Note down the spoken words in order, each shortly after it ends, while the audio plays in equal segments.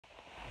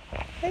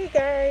Hey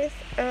guys,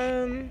 I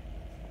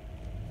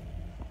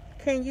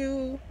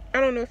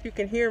don't know if you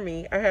can hear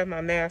me. I have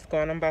my mask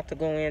on. I'm about to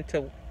go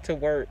to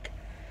work.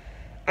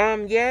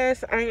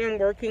 Yes, I am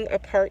working a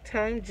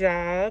part-time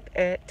job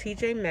at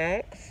TJ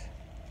Maxx.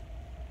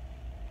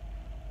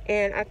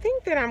 And I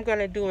think that I'm going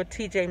to do a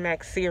TJ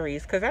Maxx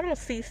series because I don't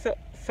see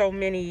so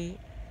many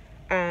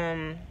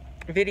um,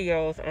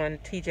 videos on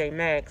TJ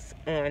Maxx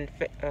on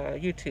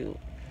YouTube.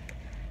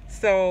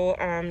 So,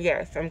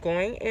 yes, I'm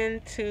going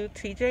into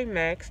TJ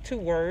Maxx to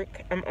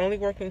work. I'm only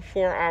working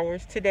 4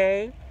 hours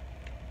today.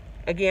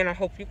 Again, I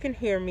hope you can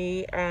hear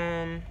me.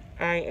 I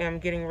am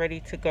getting ready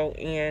to go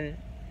in.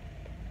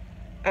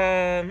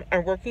 I'm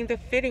working the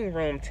fitting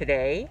room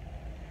today.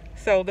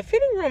 So the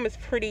fitting room is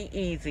pretty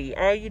easy.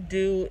 All you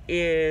do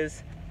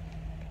is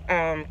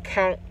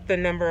count the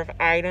number of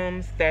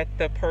items that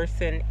the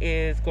person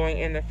is going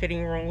in the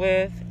fitting room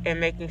with and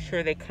making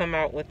sure they come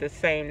out with the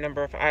same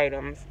number of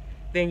items.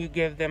 Then you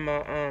give them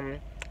a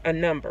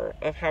number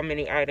of how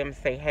many items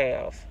they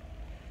have.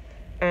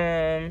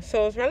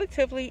 So it's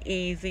relatively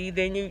easy.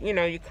 Then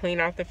you clean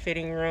out the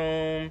fitting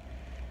room,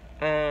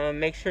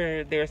 make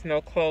sure there's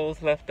no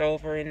clothes left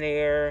over in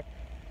there,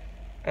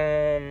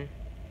 and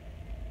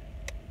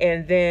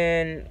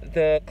then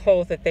the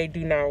clothes that they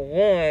do not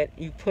want,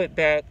 you put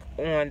back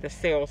on the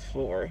sales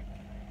floor.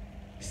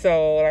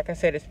 So, like I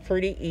said, it's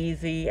pretty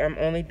easy. I'm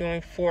only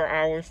doing 4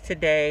 hours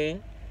today.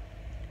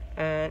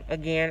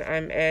 Again,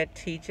 I'm at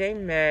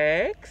TJ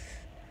Maxx.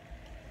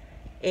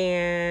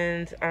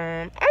 And you know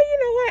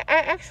what?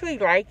 I actually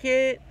like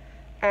it.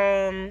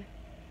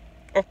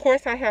 Of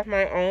course, I have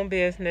my own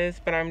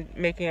business, but I'm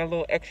making a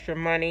little extra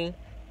money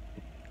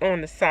on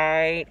the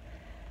side.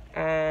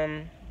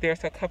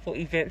 There's a couple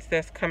events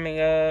that's coming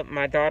up.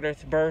 My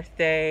daughter's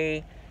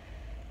birthday.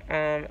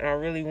 And I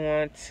really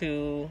want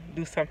to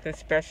do something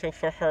special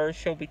for her.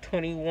 She'll be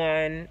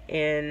 21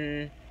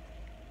 in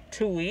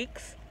 2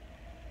 weeks.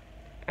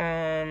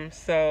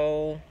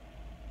 So,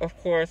 of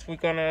course, we're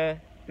going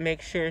to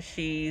make sure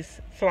she's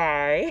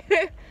fly.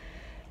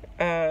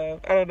 I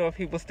don't know if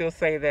people still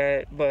say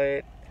that,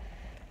 but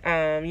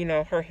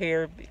her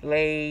hair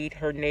laid,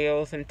 her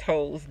nails and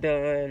toes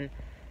done.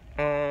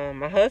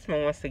 My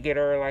husband wants to get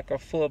her like a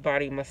full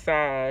body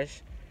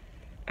massage.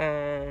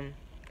 I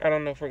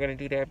don't know if we're gonna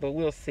do that, but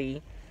we'll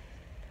see.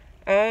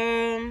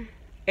 And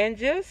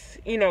just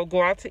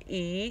go out to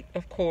eat.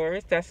 Of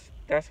course, that's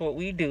what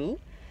we do.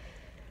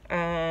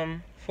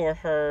 For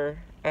her,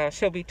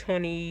 she'll be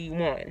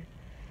 21,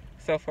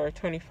 so for her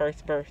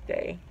 21st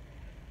birthday.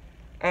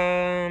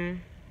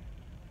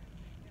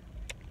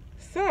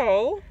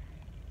 So,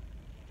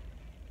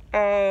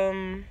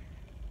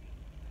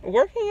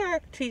 working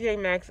at TJ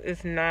Maxx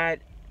is not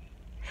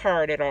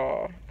hard at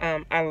all.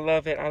 I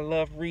love it. I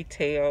love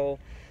retail.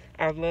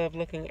 I love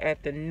looking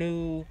at the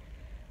new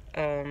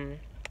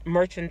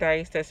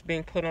merchandise that's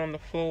being put on the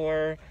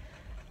floor.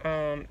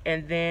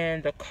 And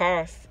then the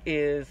cost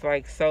is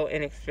like so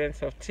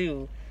inexpensive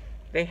too.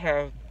 They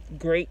have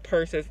great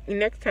purses.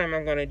 Next time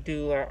I'm gonna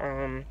do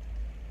a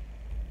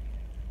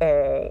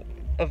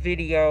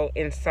video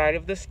inside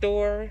of the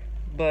store,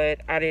 but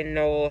I didn't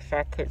know if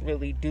I could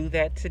really do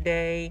that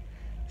today,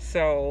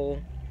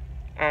 so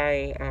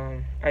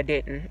I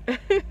didn't.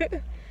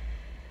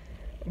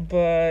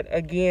 But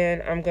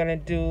again, I'm gonna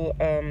do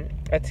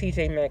a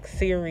TJ Maxx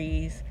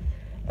series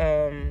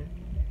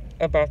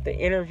about the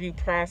interview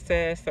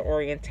process, the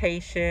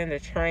orientation, the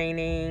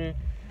training,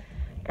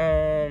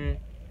 the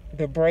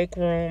break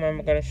room.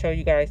 I'm gonna show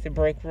you guys the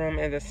break room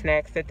and the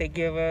snacks that they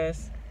give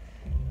us.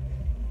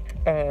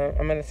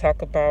 I'm going to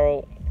talk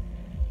about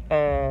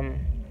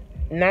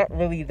not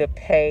really the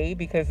pay,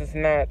 because it's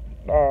not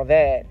all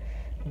that,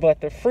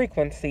 but the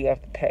frequency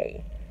of the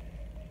pay.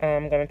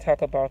 I'm going to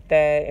talk about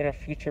that in a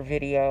future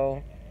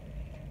video.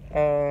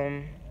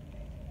 Let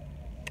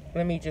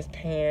me just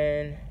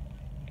pan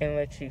and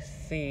let you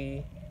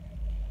see.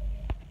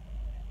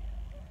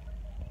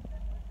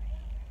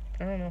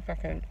 I don't know if I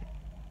can.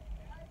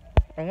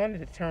 I wanted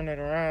to turn it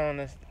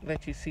around and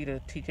let you see the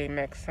TJ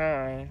Maxx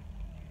sign,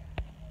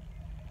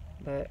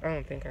 but I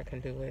don't think I can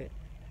do it.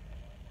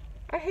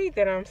 I hate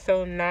that I'm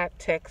so not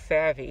tech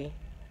savvy.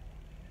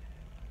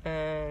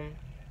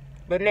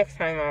 But next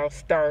time I'll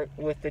start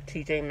with the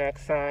TJ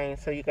Maxx sign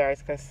so you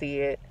guys can see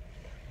it.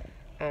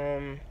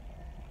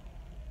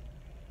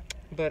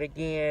 But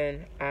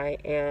again, I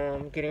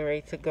am getting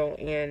ready to go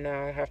in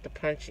now. I have to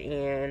punch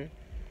in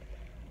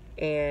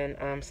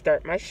and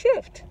start my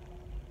shift.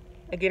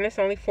 Again, it's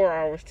only 4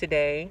 hours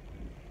today.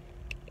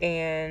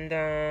 And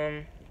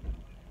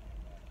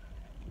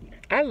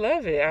I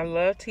love it. I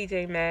love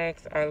TJ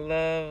Maxx. I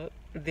love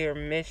their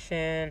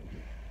mission.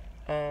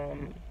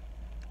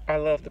 I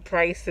love the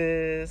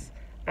prices.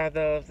 I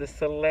love the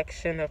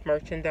selection of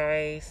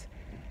merchandise.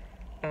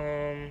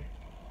 I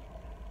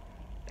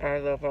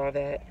love all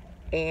that.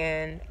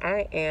 And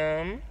I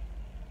am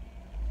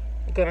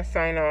going to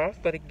sign off.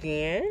 But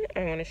again,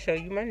 I want to show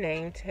you my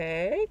name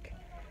tag.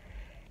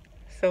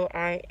 So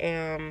I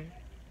am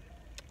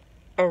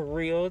a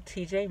real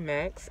TJ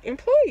Maxx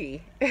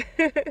employee.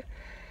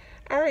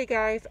 Alright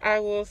guys, I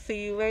will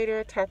see you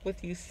later, talk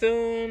with you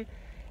soon,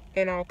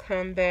 and I'll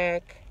come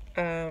back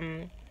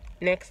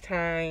next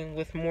time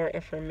with more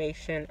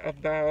information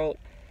about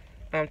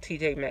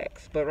TJ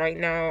Maxx. But right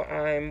now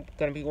I'm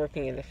going to be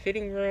working in the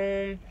fitting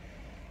room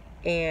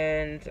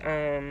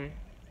and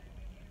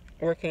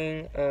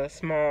working a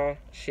small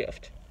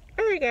shift.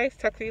 Alright guys,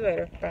 talk to you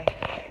later.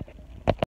 Bye.